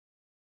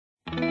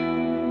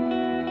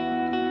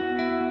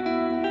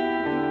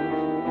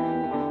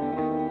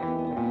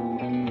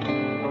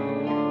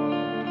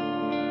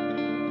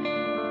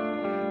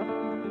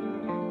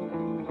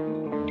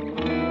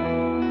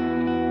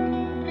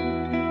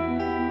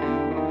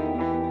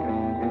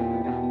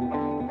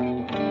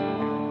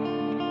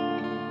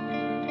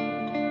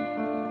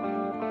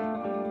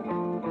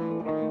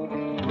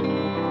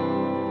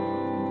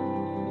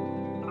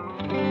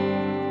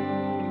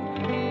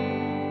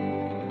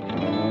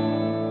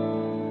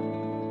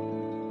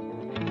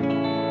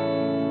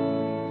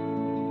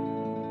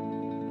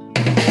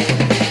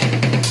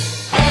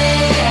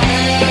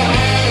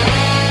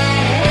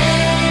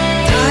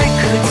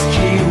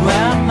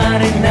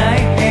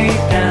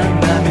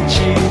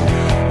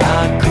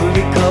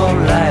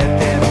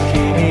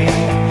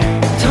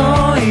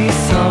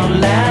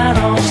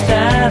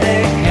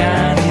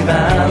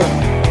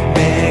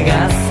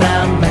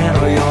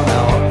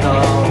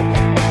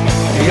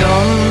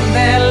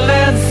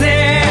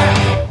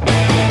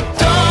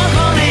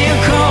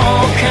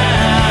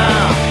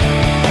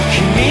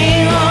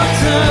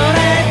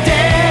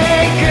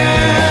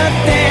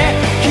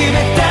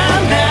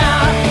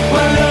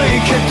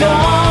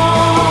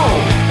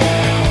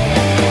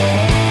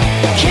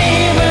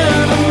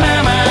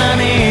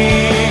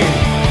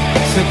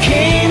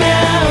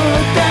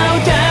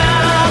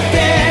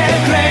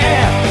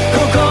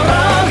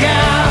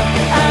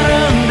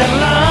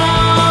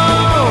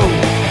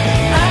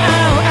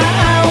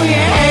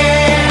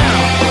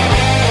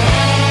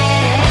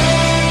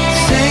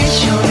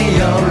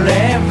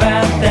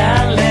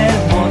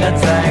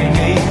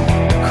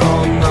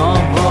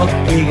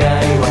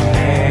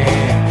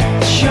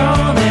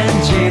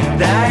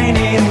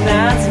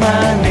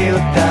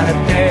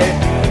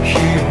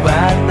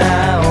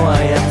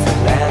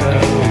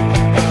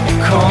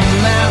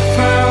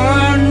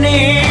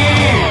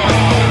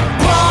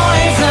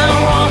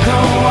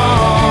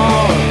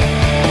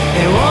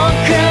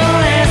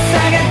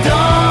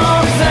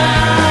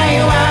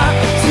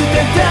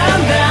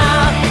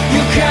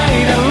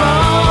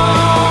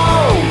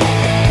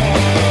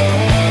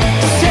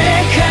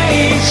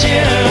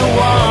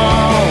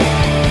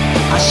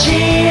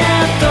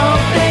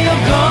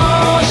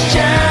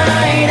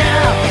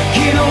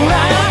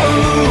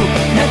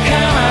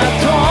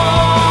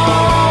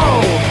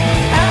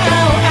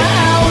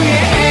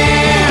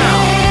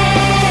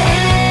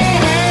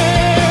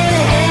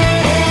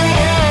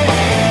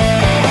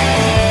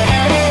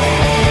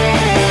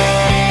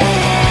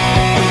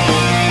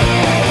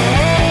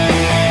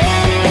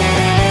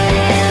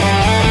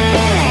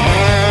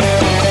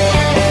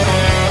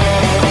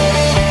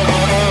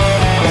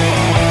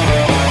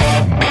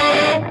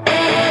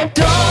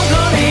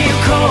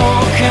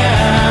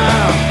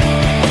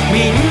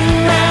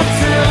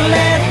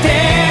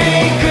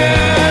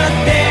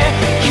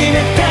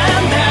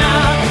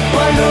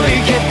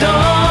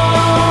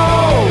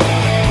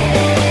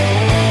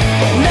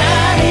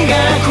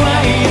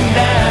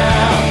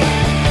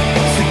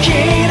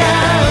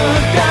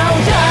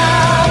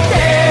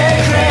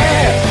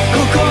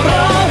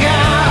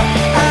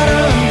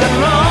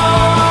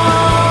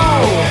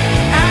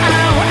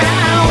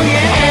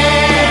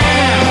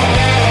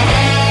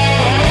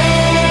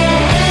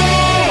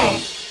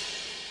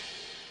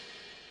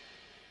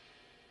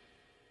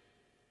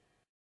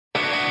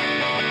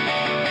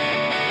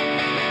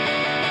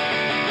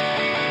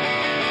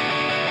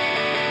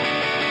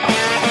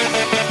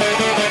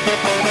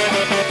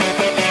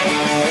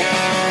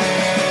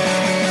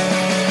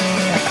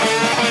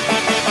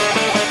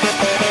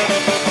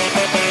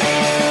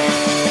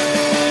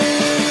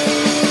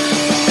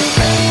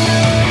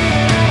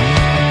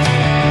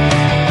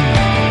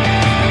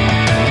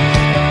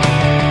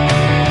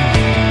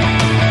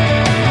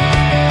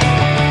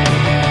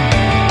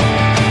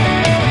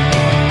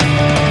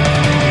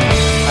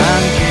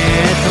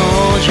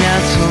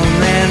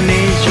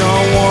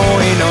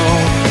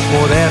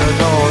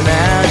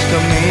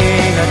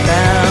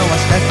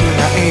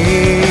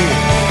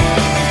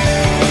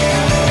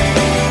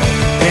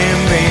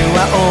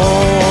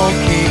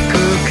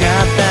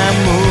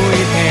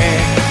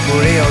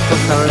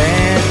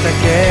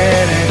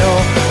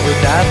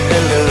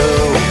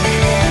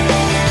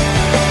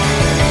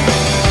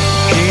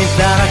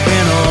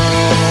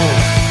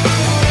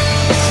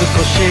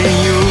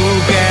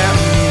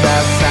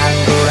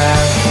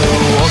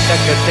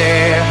け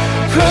て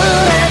触れ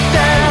た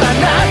ら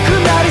なく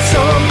なりそ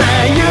うな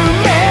夢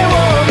を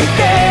見て、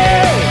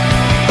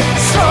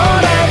そ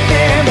れで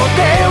も手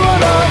を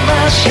伸ば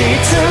し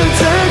続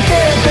け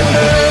て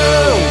る。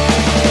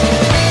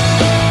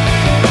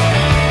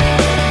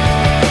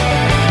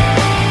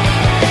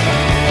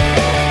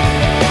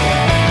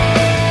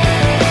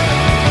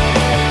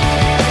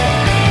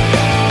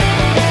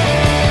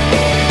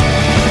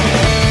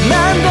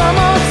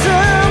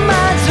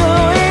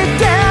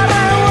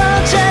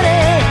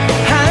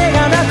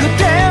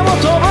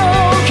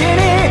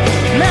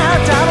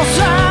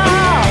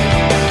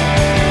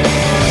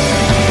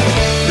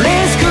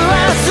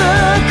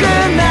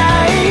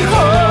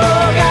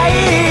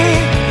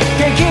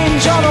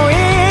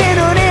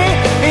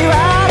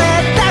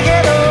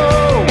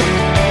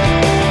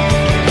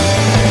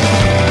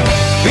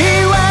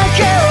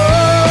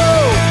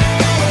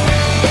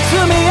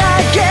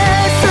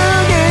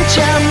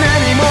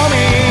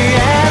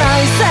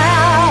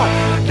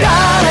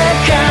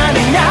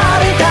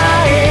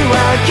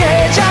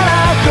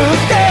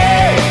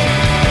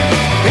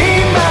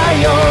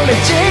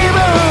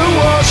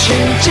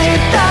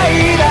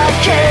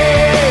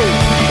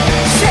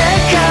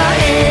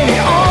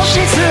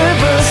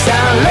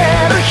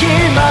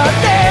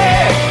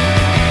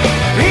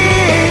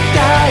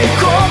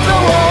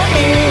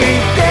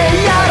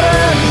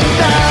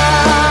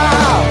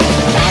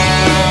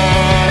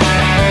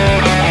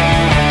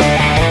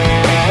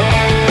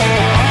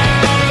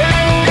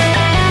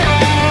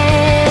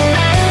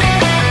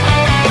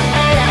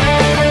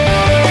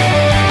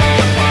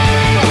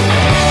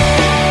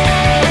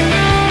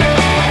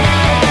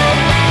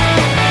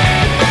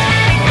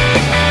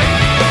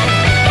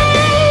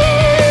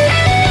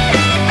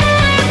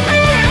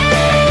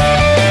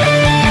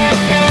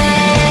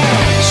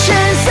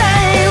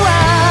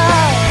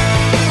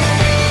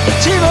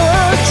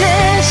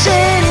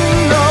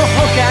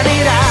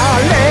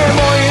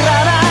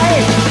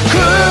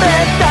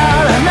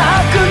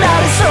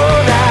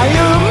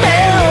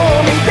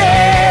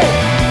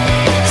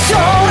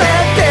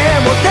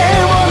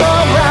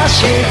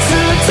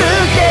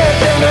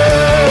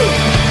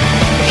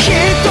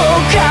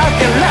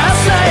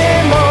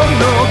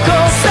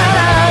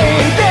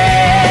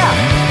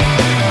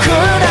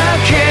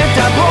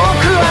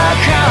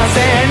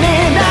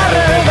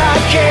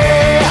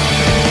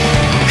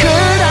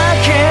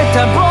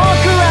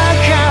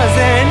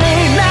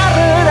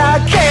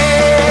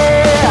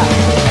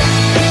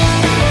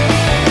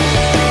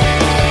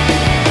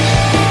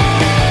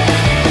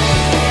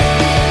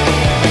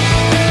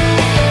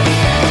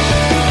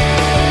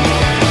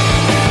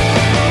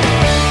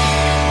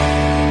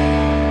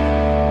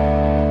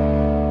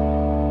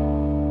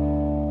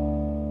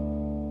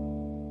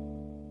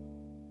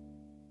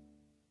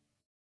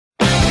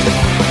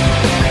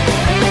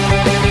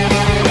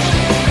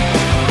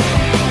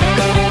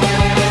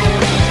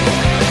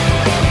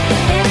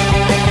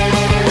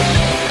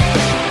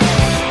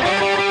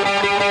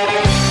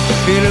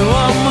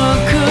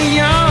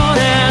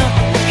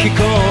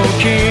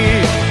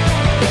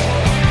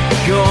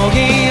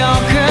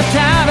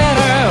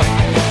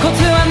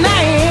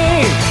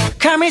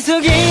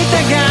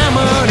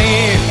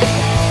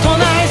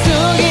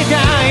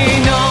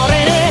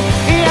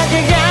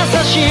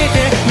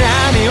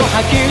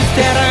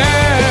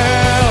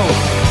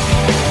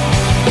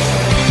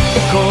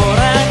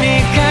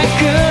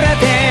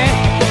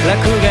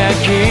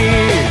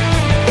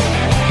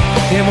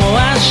でも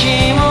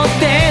足も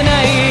出な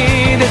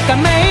いでた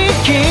め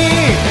息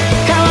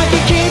乾き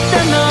きった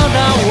喉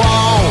を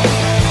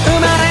生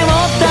まれも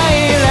た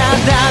苛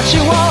立ち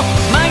を紛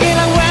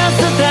らわす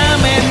た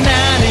め何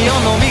を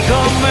飲み込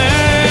む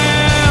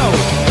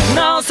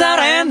No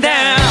surrender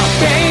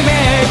Baby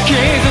傷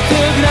つ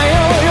くなよ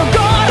汚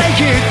れき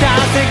った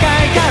世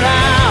界から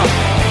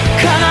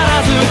必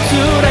ず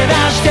連れ出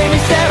してみ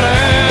せる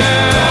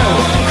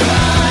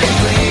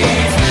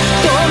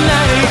どんな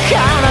に悲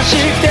し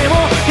くても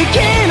生き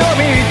延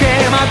びて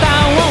また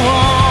会おう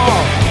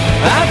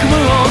悪夢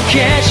を蹴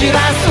散ら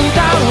す歌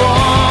を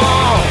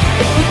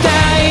歌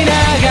いな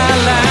が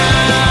ら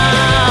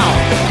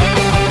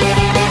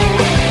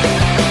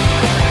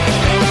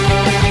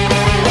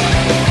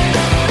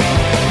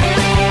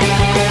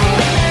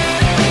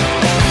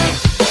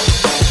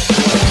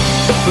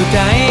舞台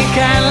か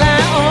ら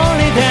降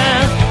りた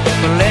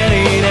Let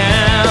it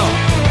down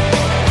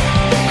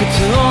靴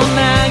を投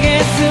げ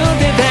捨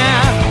てた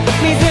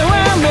水は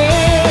見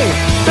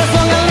黄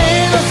昏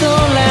の空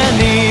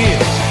に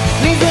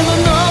リズム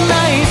のな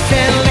い旋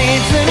律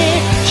に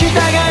従う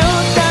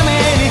ため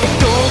に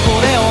どこ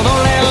で踊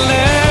れる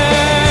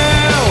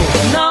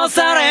No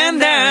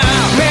surrender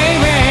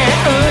Baby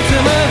うつ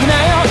むくな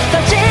よ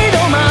立ち止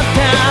まった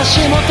足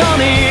元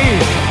に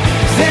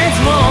絶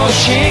望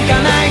しか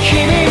ない日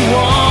々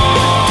を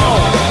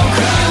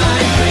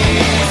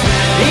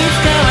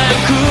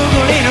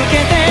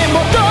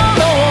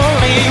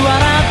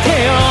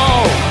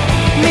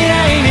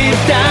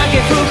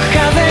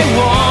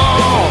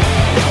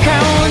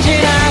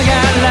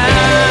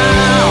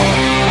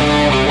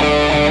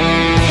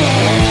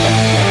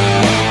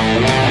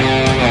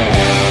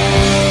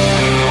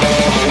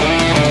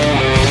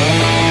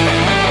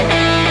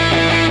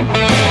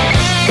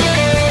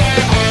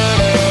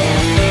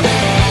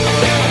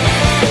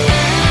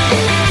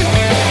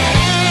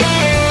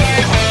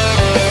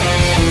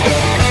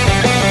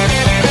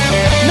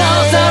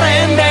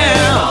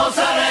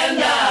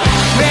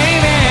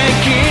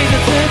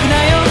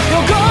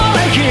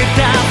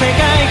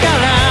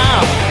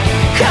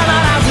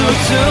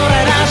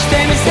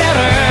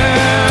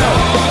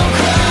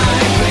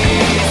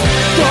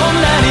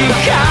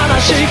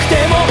しくて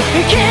も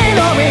生き延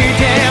び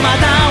てま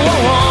た会お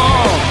う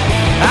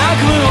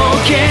悪夢を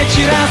蹴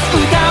散らす歌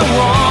を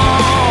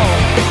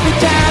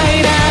歌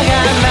いなが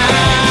ら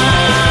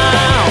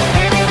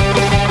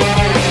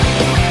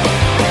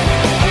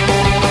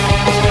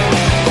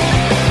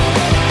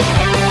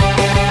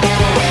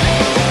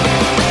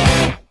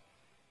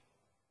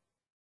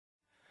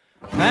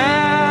明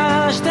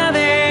日で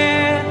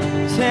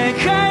世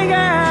界が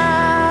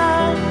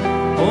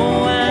終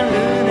わる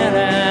なら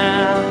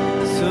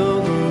す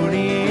ぐに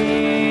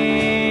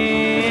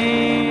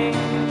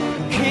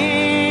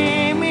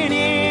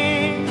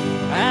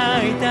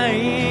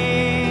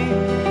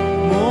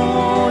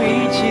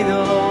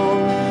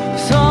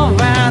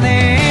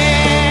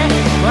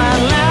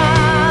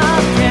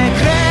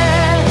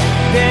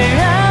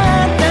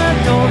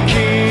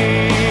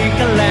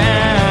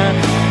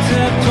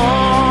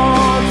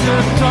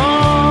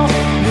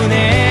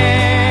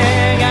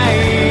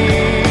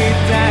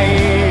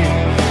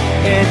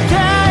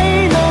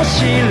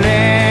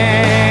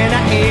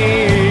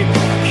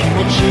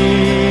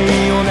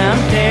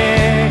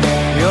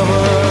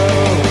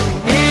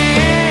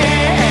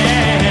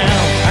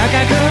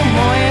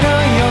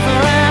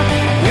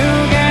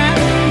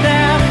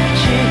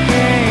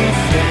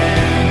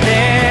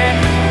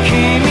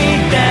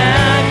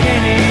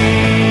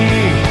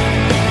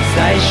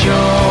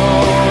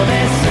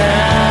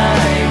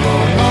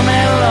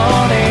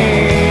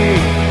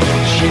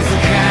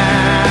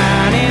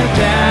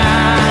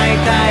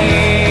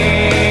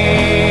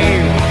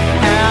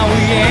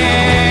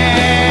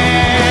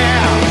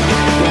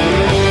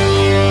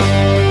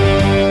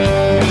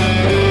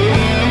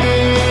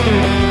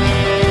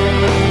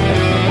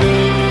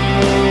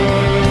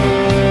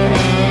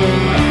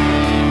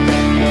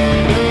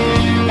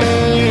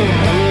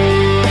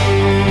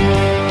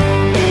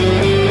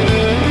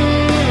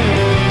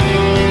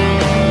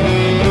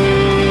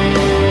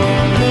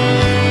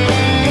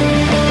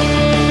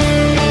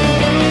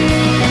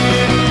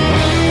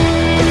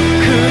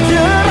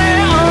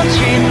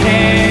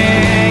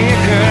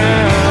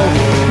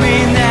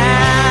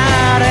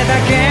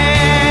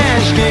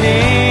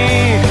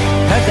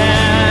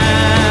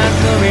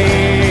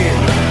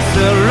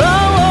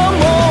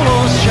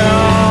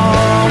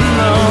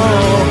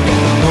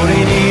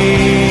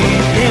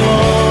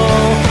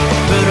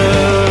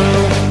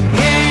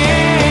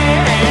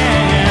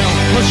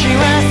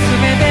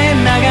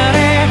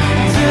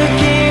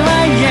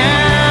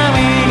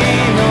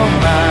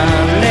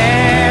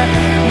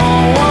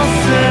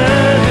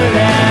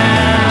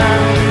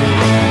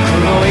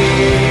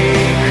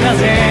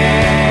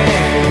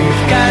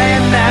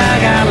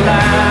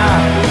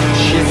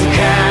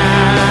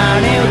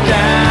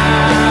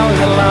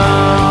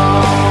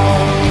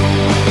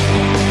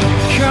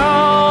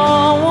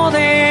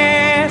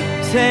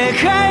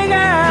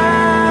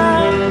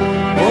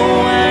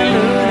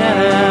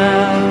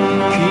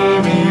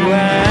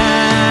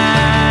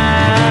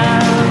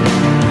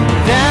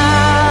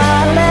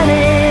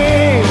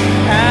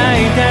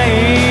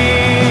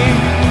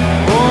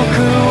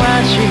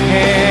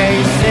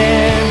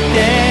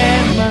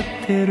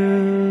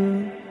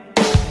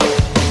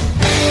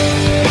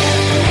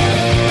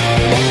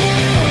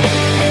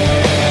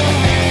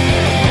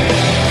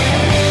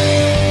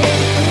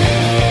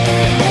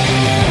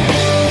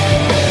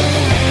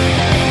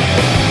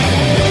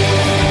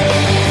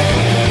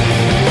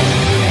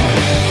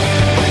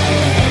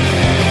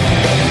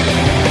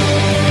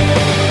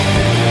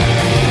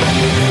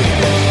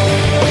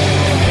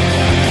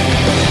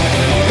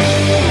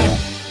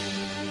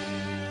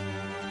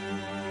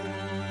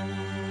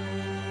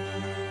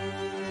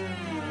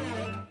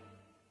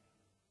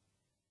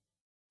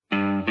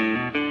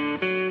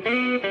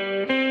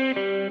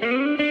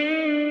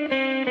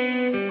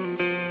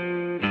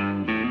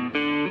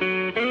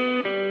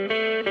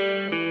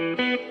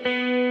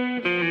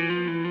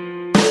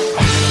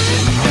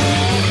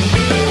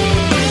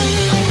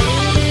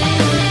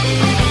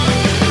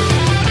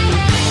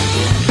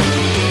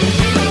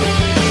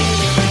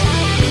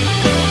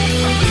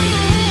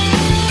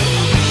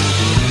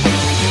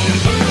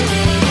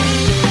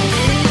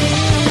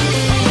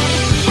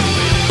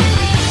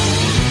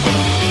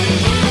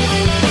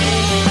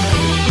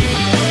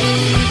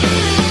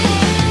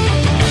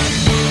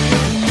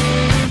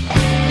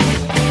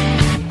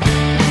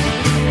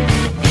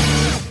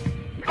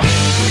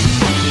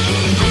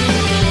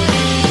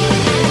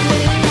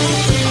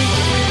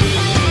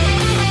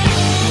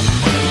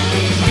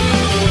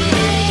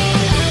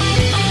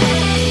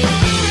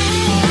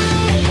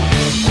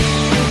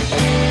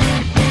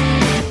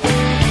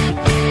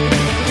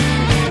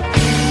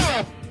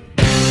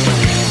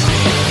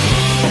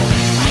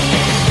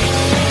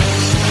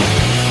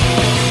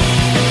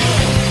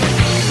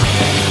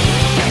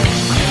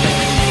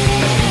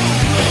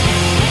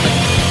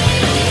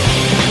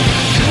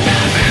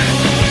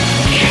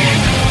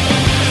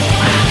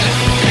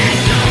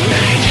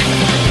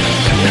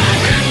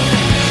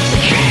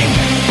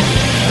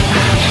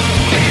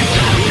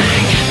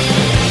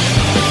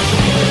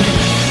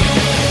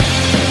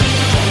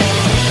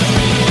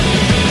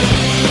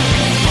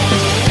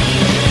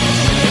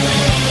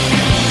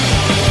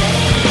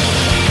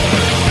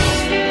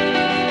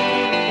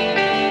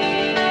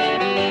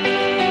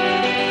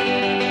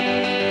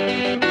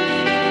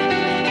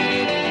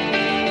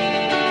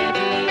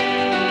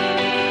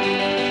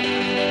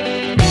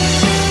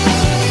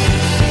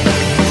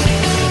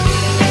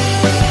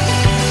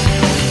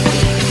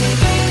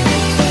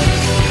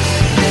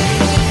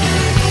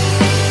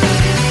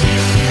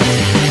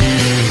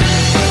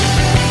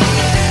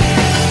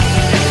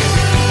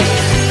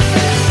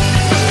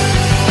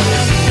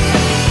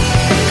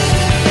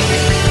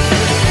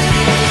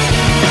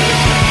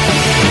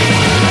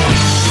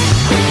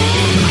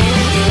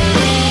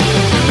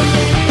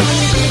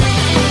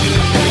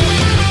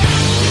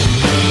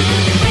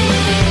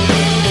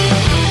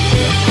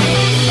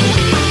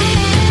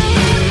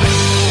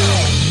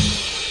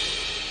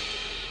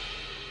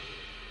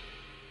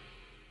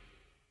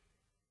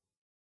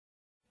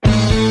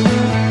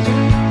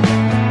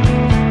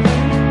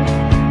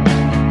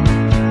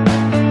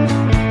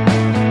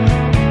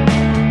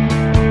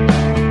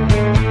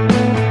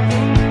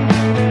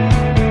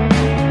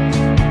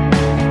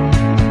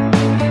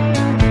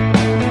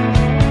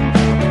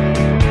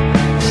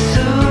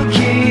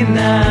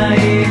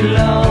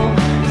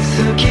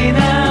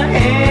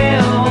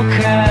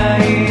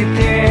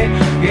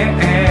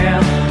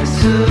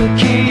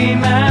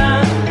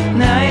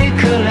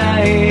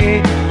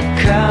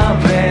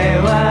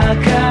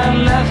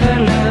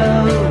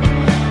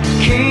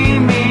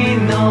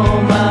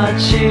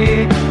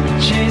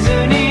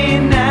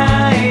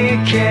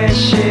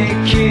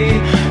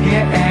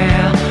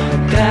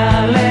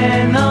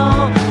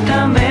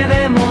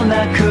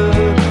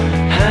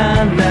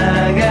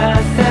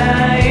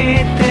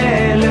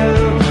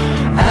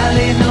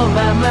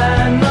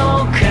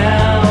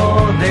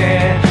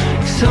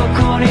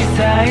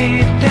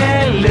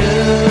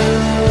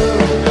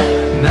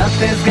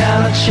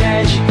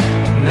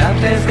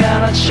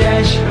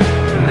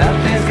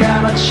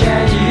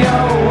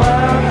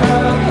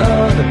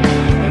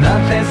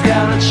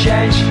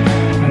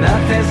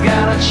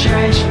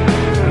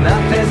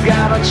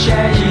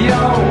change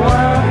your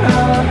world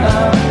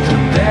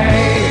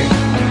today.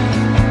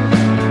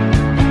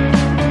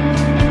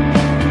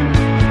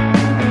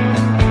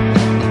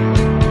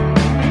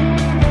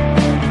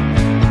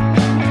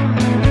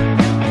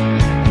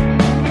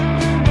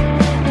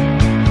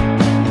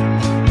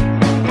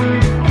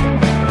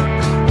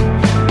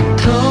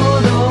届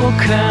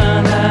か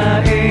な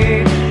い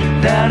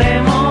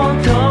誰も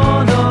届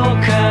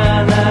か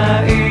な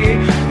い、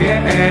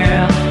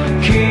yeah、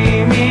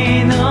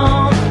君の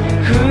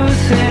風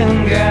船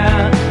が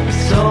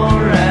空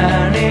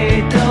に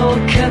溶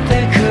けて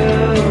く、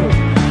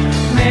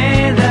目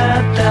立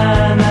た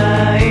な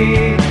い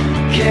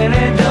けれ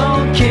ど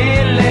綺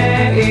麗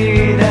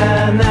だ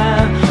な、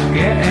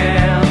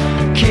yeah、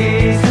気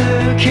づ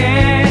け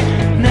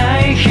な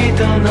い人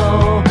の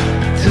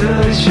頭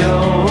上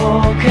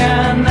彼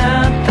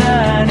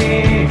方に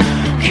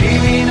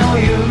君の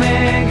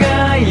夢が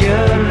揺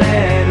れ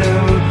る、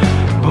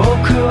僕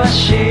は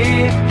知っ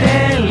て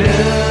る。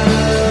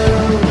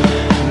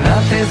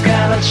 Nothing's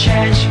gonna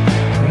change,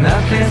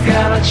 nothing's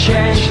gonna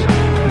change,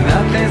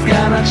 nothing's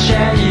gonna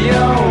change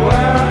your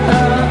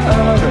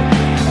world.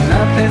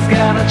 Nothing's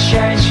gonna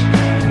change,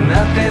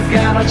 nothing's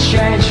gonna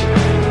change,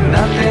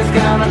 nothing's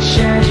gonna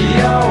change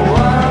your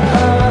world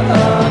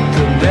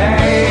today.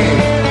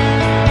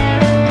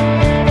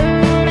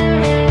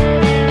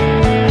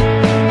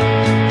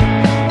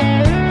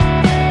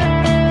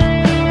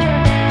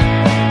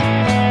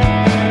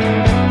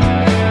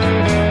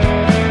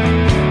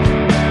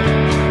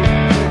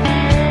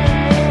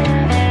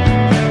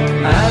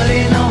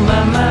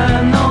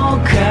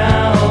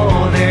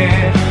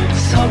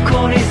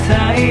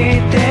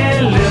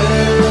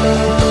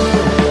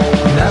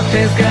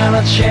 Nothing's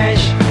gonna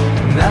change,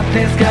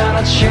 nothing's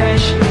gonna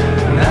change,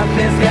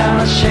 nothing's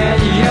gonna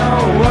change your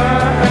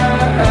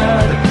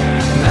world.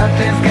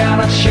 Nothing's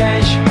gonna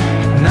change,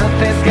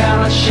 nothing's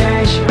gonna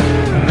change,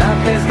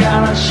 nothing's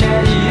gonna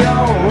change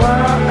your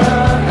world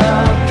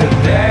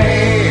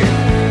today.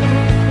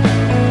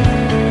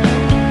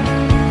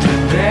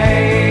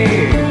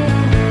 Today.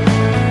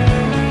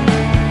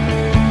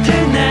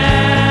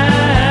 Tonight.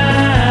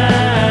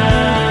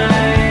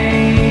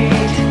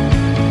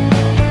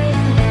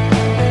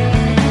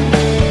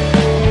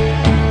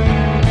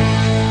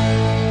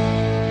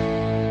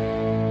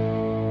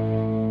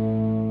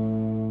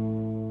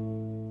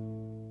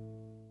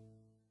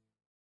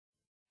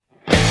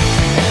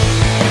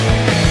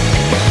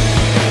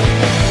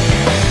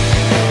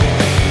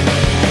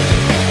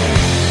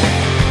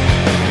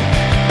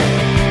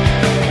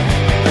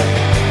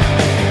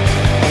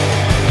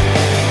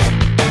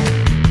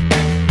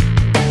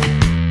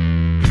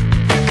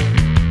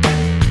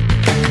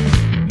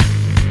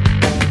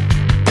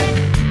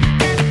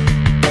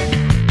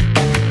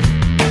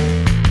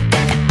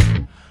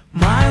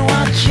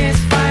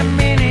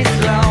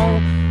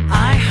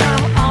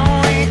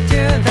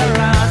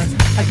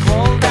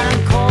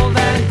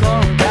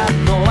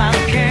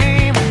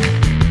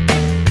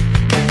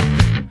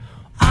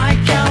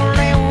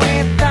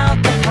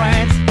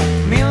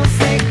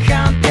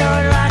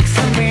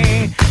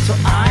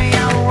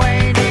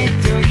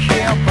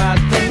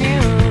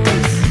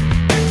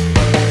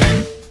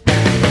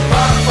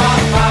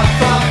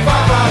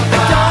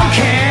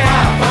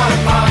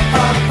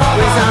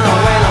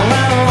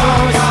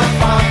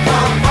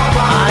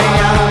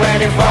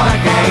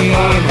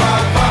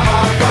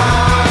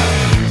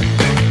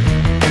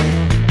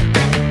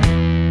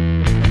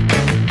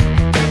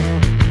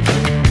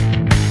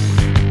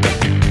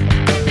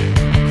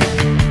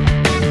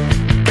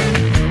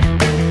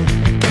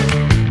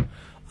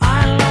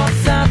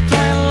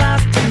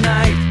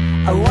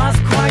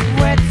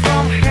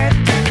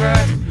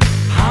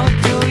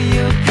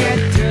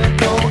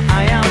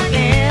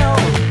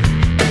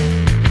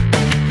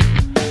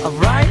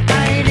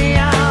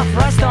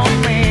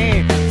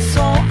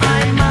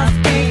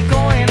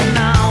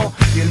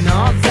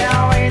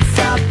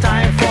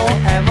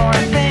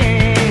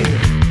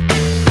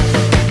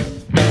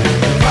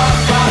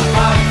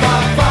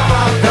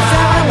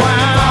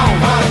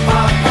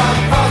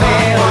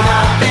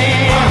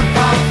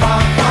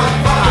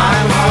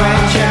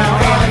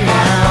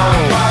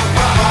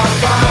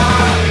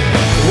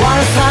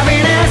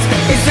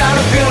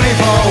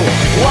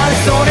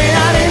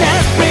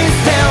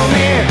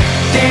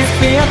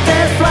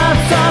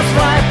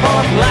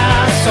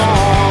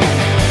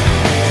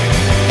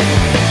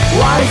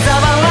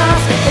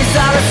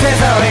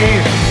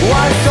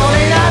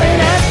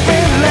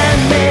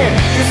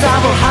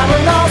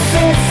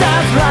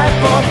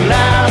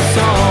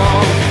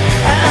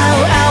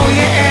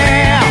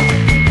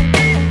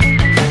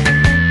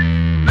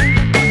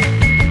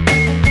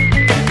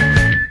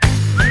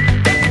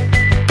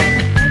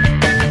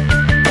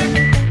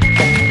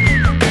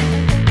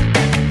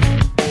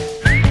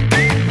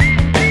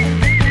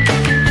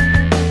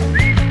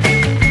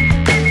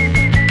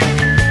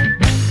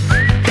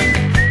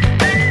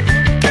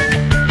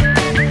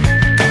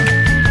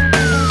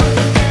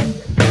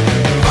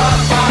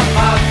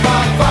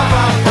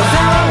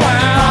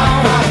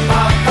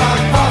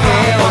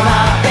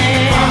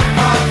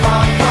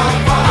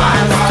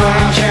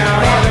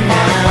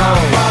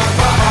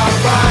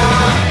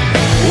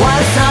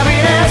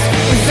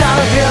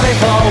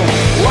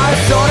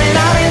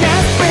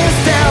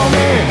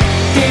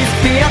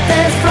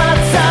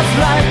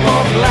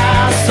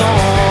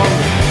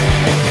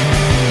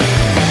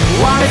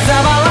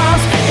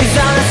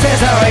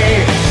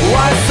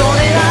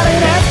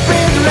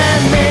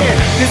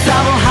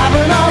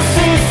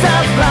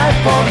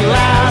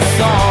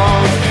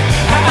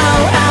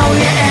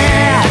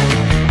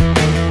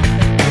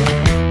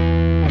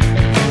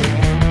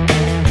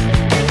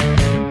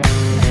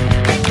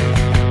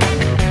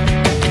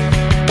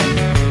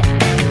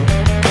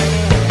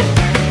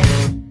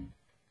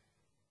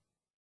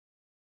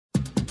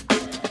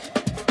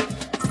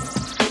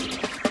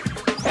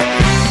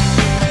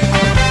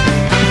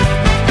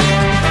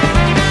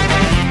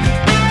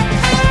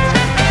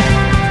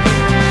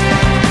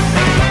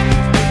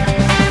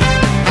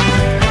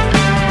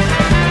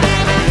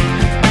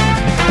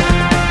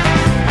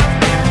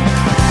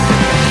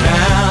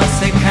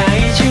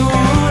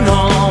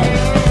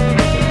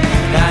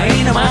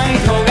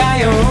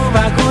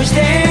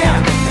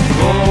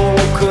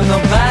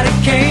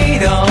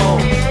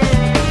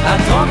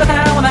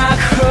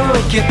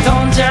 吹き飛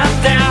んじゃっ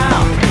た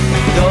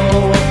導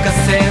火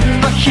線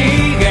の火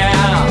が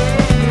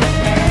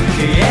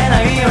消え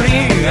ないように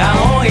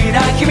仰い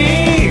だ君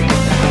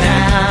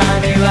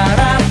何笑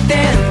って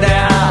んだ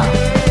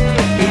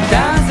いた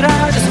ずら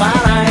じゃ済ま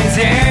ないぜ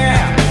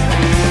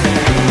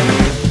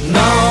乗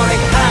り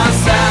挟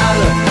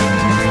む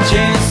人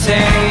生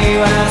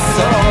はそ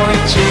う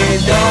一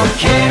度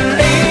き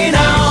りの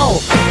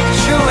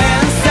主演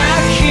作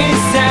品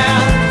さ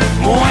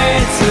燃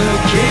え尽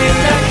きる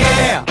だ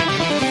け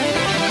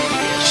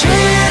知り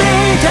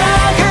た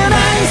くな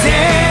いぜ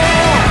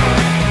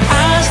明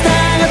日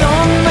がど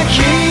んな日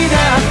だ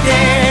って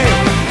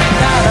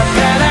ただた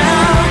だ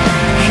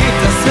ひ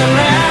たすら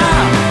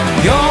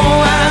夜明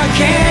け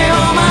を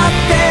待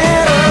って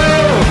る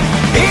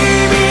意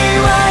味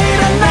はい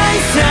らない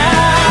さ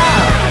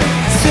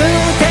捨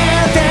て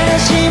て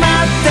しま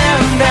った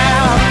んだ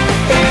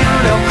引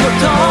力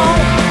と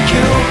嗅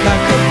覚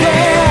で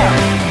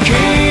君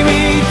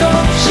と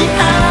幸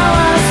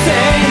せ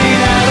に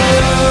な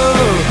る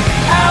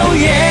Oh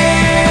yeah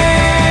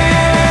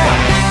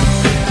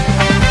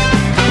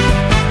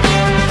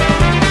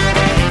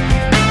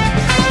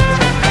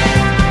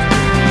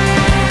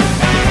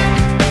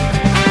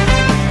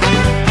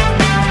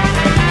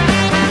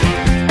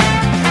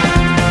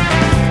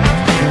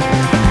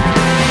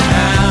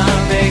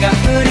雨が降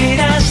り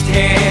出して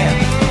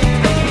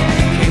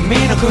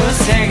君の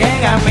癖毛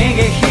が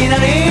右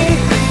左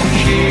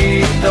一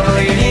人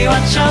には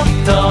ちょっ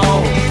と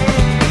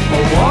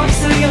大き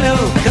すぎる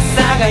傘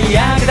が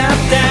役立っ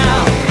た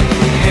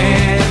変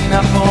な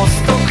ポス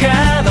トカ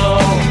ード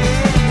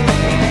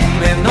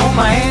目の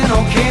前の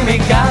君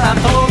から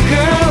遠く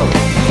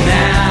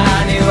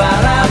何笑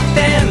って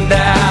んだ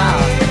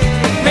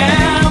バ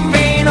ンビ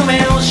の目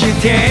をし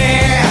て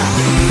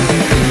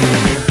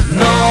ノ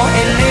ー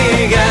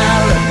エリガ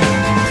ル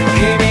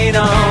君の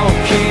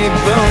気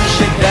分次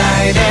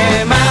第で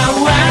回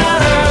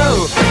る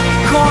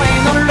恋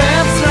のレッ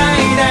ツライ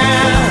ダ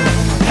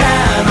ー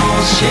楽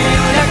しむ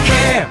だけ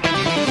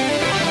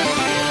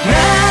何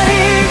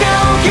が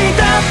起き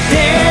たって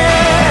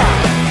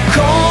こ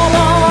ぼ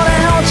れ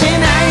落ち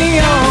ないよ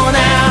うな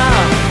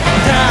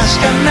確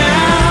かな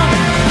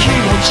気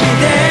持ち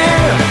で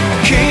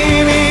君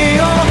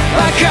を分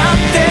か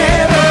って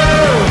る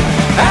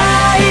愛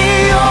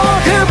を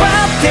配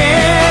って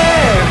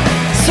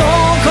そこ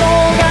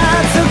が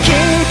尽き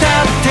た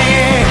って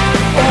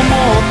思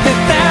って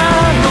た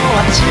のは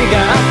違っ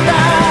た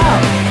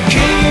君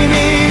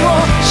を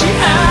幸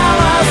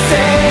せ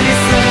に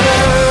する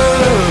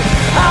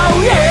Oh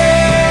yeah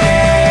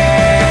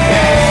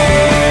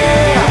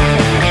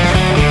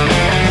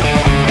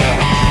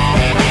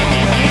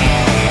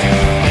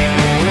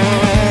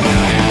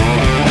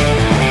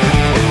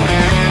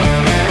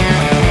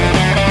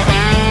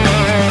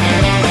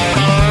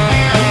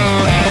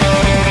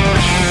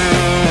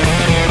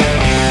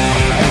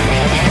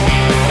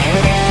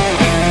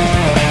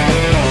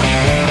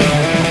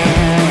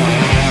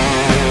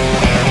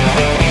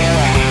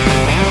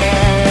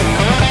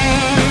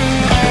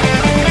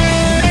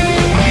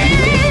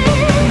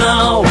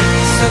No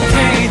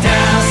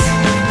status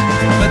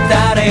二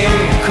人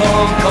心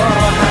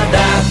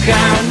裸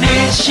に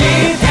し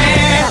て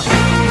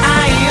愛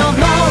を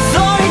覗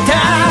いた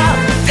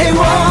手を伸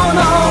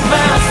ば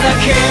すだ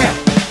け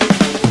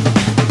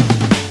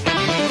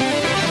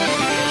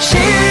知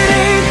り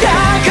た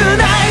く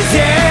ないぜ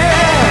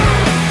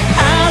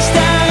明日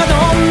がど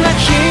んな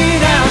日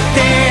だって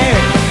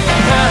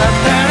ただ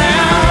ただ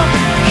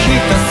ひ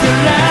たす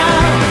ら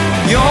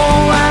夜明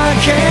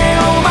け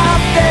を待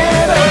って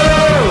る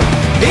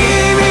意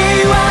味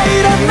はい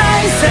らな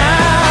いさ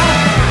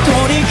と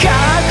にか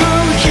く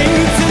必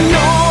要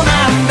な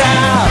んだ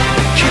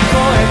聞こ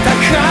えた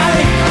か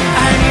い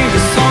I need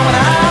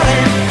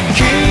somebody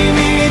君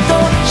と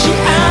幸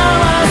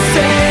せ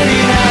に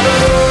なる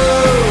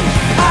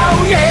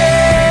Oh yeah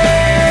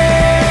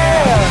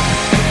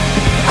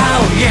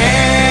Oh yeah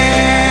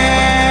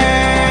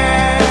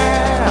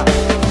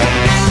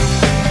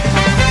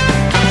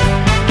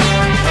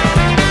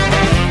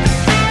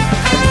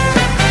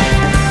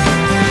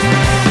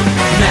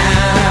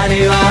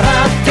何笑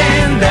って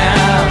んだ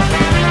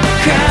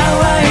可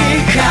愛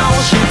い顔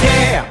して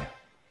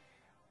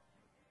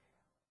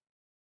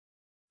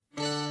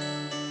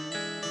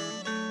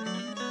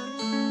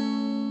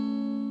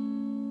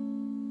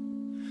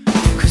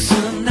くす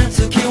んだ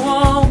月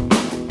を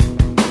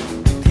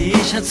T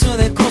シャツ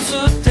でこすっ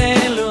て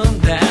る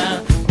んだ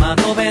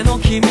窓辺の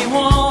君を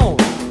も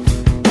う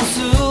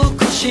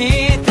少し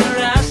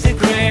照らして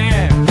く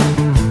れ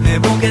寝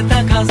ぼけ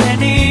た風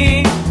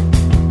に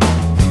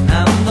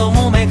何度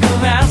も目く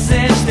ば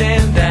せして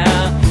んだ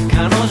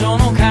彼女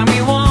の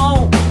髪を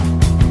も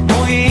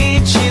う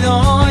一度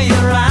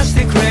揺らし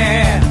てく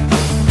れ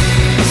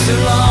スロ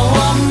ー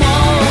モ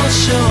ー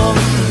ショ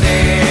ンで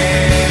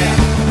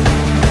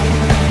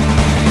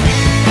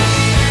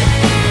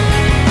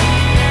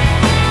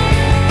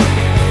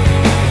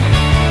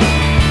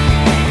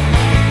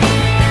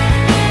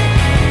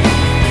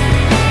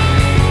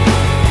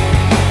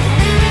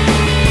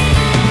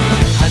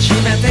初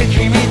めて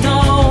君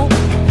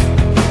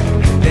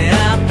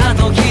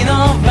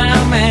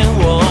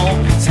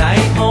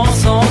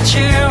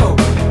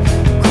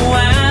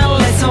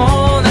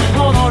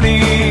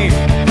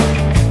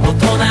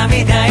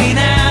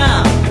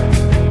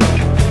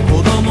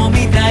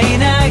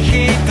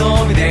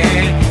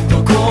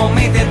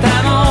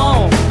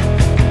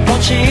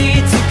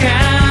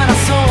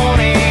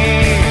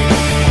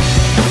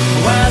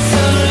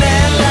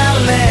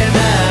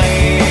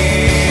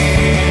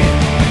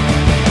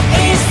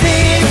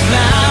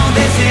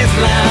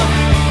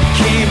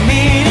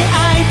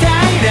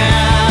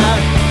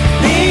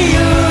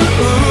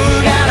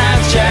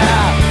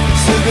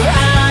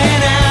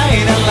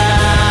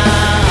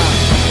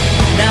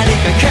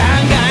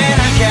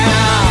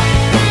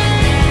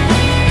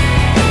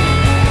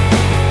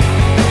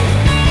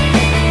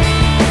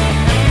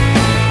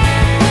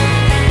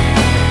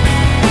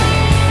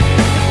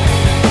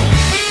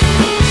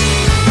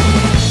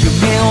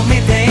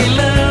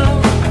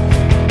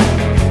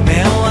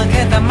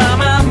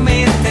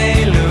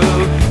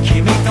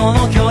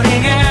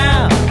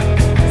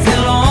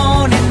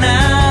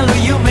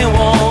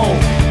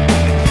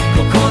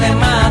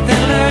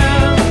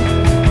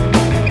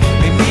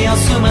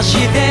し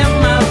て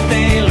待って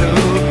いる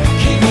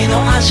君の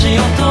足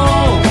音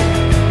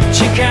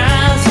近づ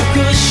く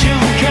瞬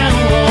間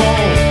を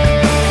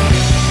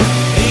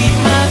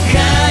今か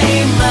今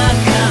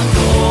か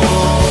と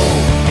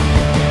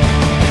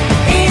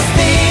Is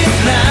this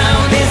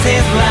love? This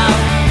is love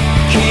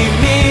君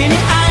に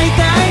会い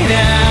たいな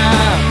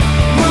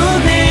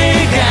胸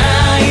が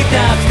痛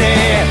くて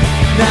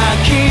泣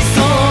きそ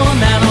う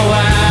なのは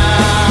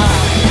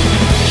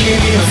君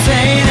のせ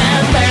いな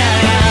んだ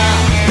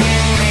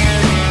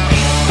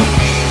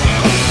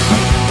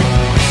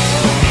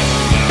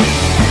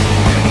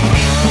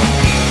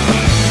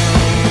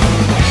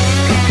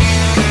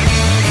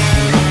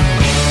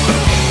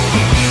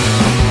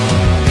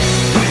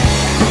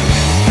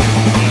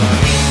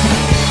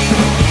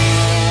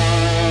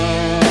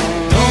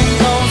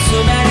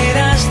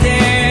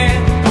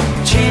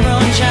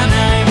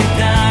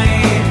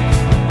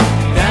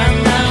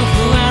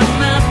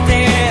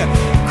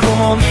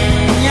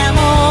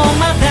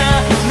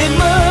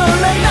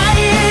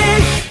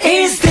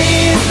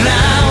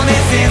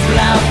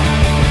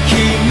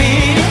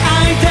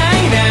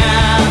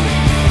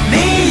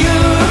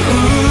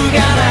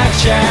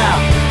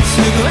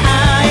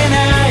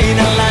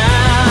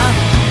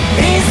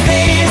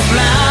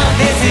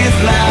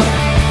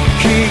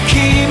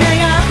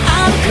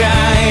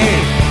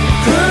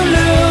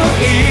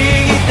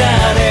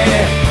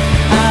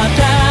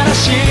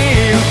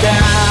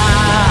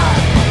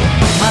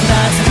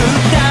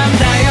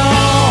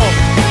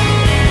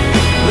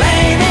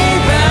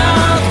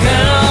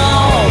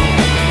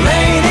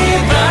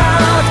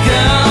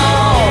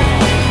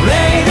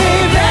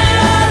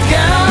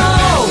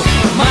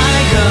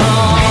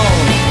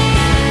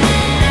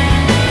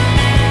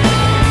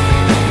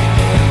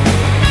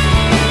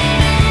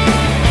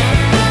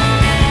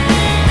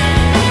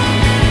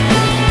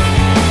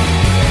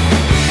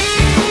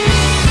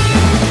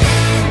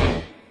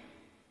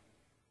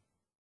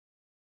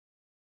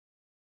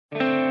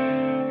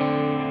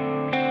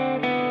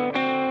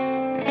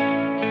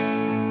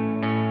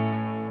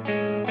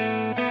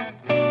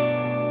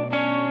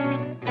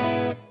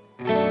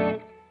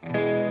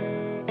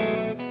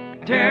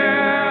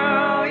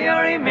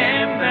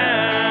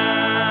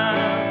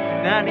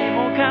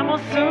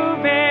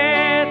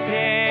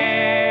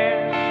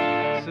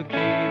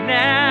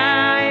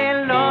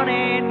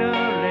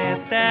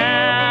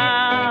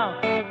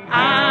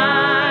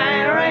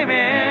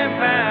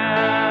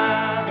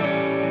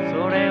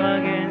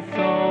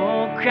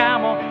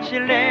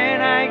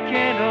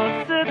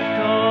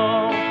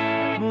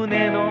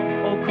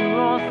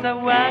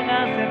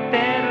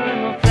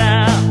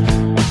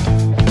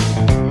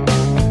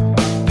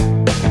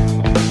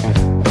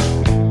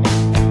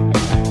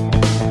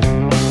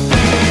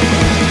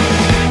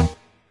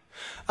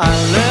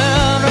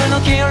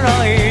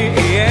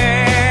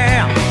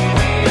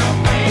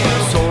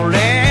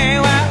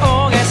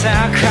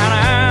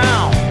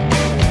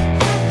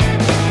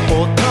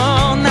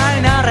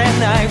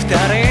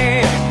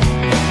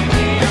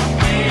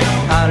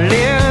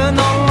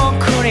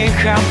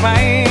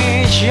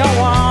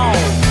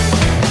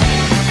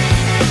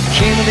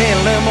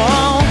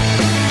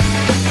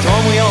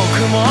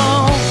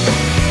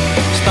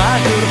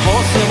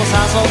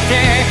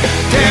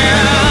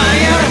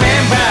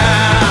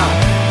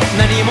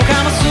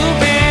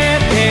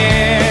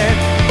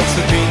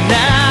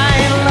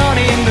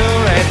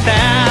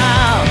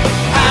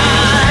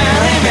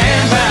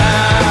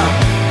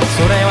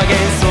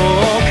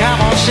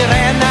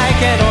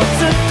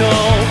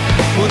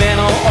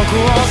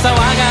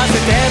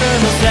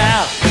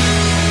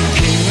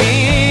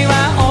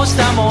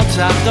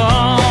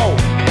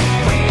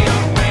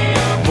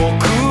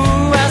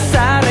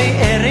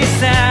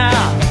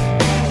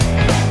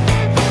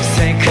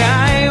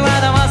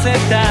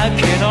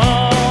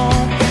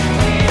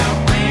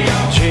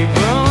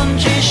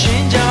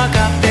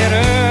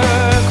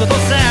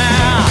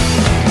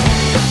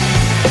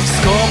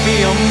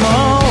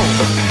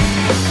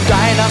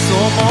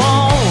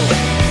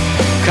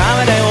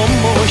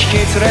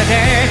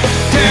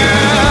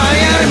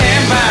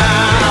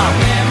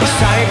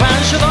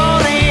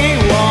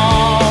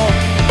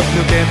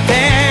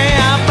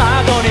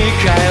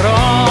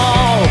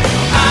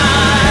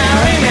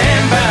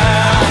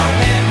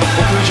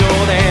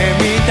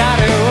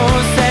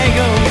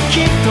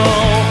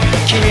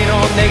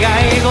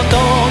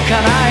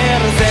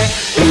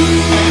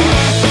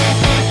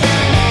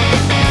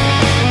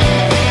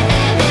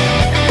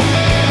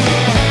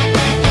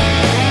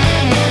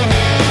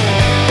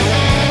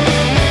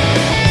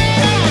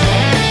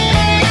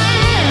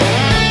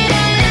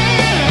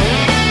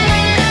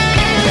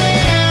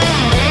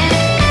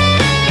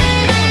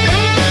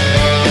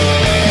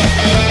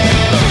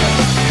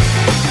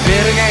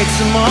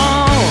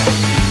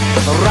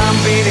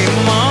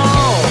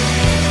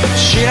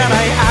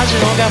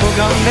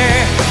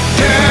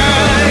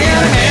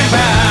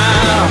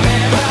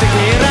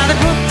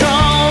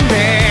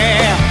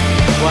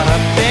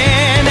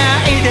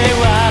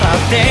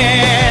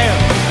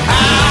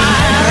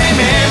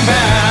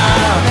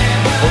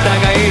お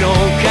互いのか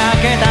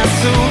けた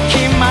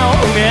隙間を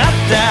埋め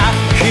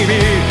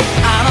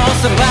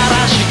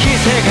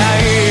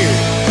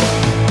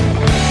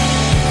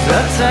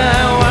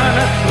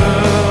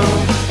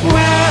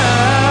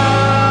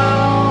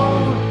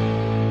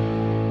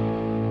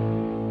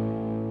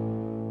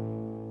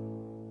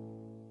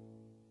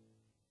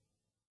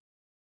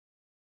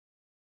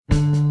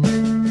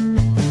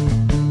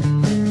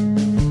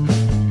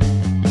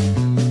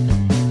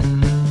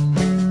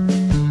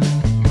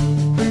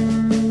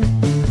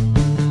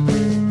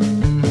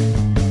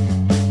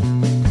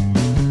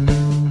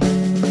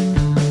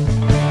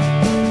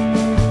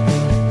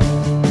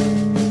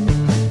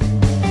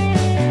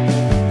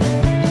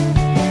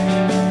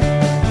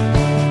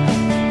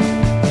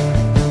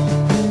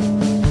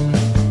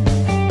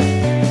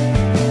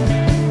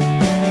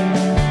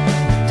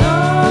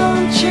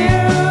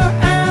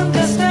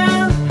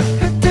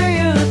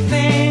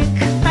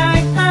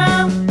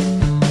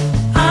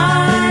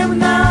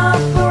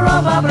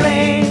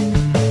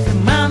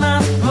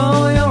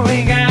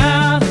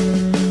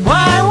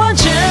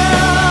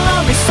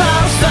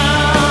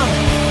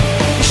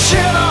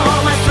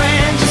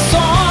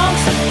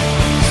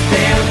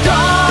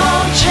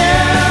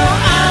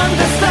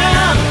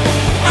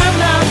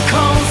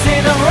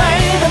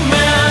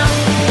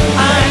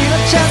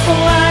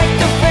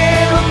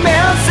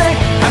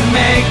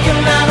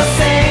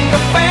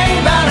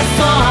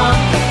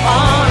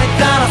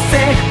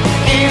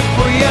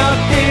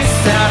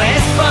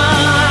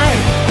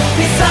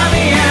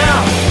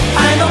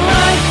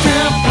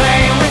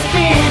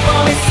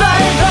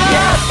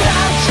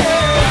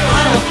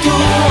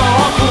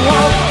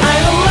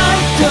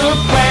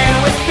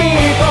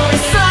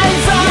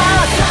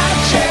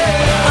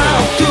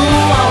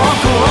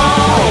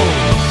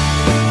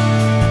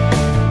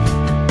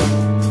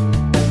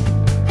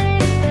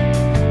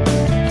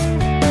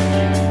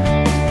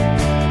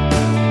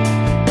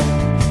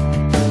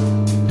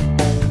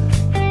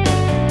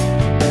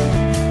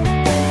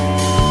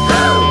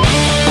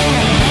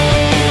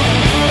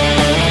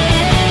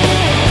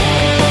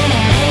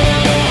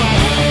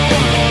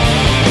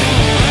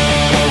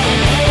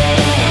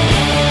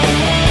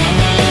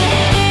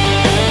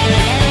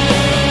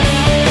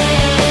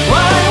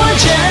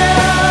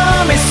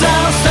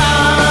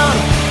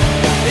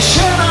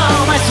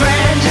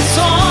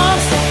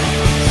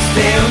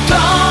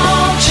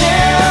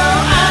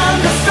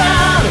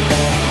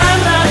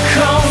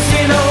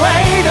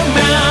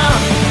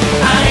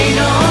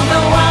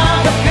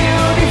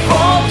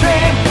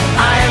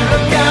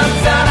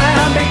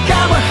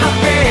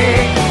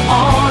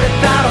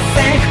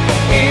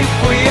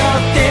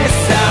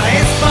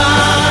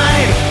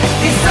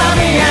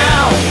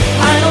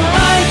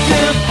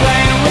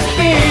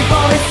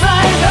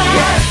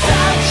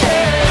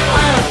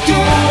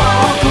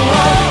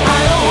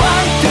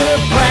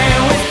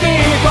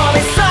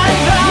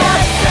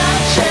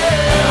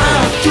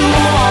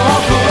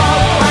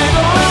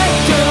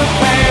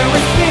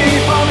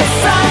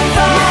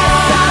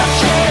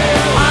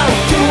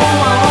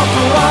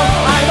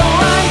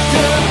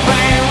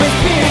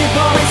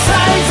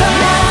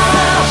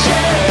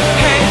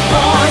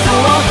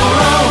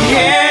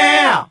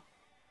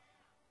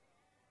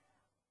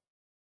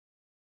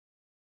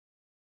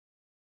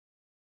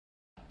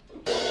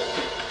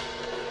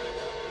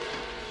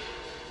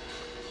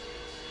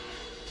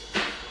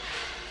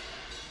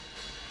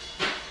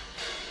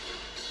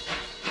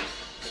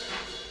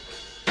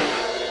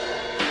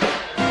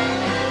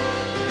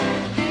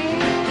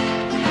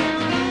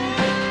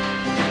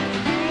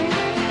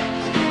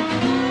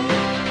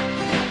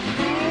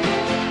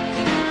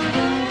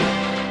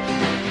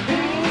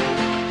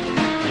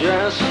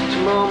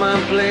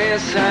moment,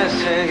 please, I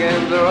sing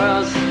in the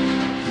rust.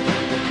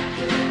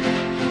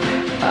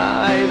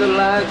 I'd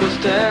like to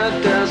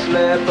stand and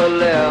sleep a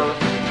little.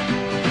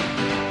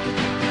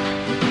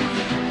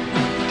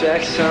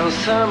 Texan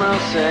summer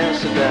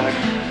seems dark.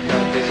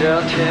 Not is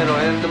your hero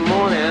in the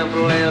morning,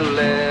 play a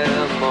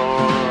little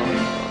more.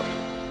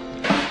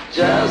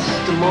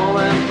 Just a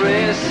moment,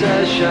 please,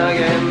 I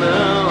shaggy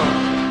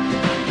moon.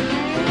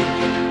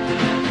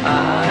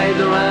 I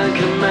drank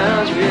a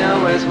match beer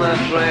with my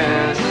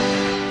friends.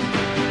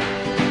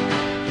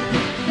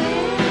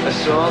 I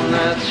saw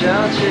that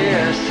church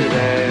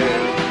yesterday.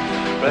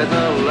 Right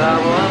now,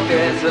 love won't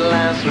get the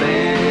last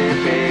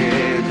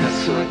sleeping.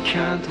 That's why I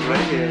can't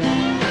break it.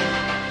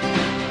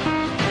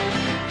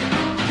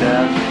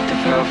 That the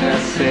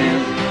perfect sin,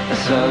 a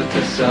soul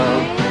to soul,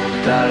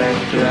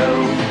 direct flow.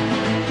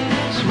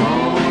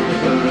 Small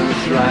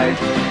balloons right,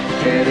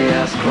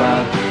 hideous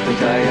crowd, the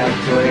tired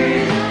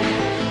tree.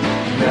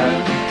 That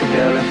the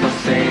beautiful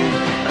sin,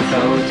 a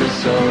soul to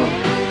soul,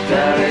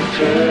 direct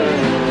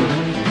flow.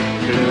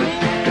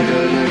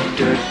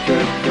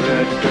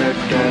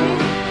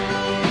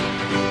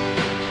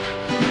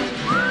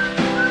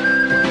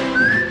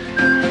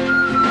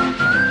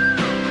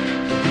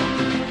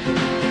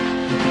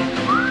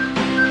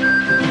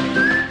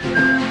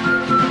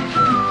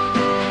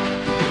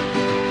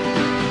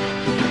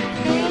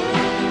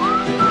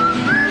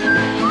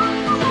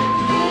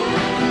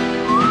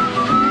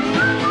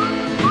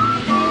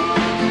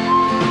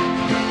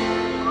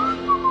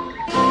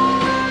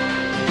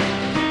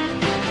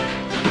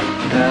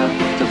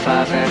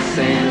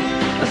 Sin,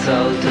 a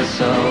soul to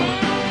soul,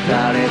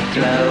 let it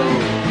flow.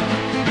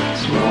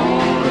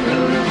 Small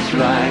balloons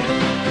right,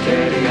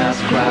 tedious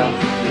crowd,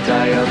 the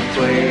tired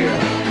thrill.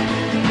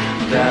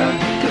 That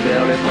the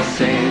beautiful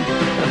sin,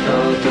 a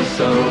soul to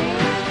soul,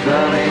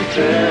 let it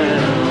through.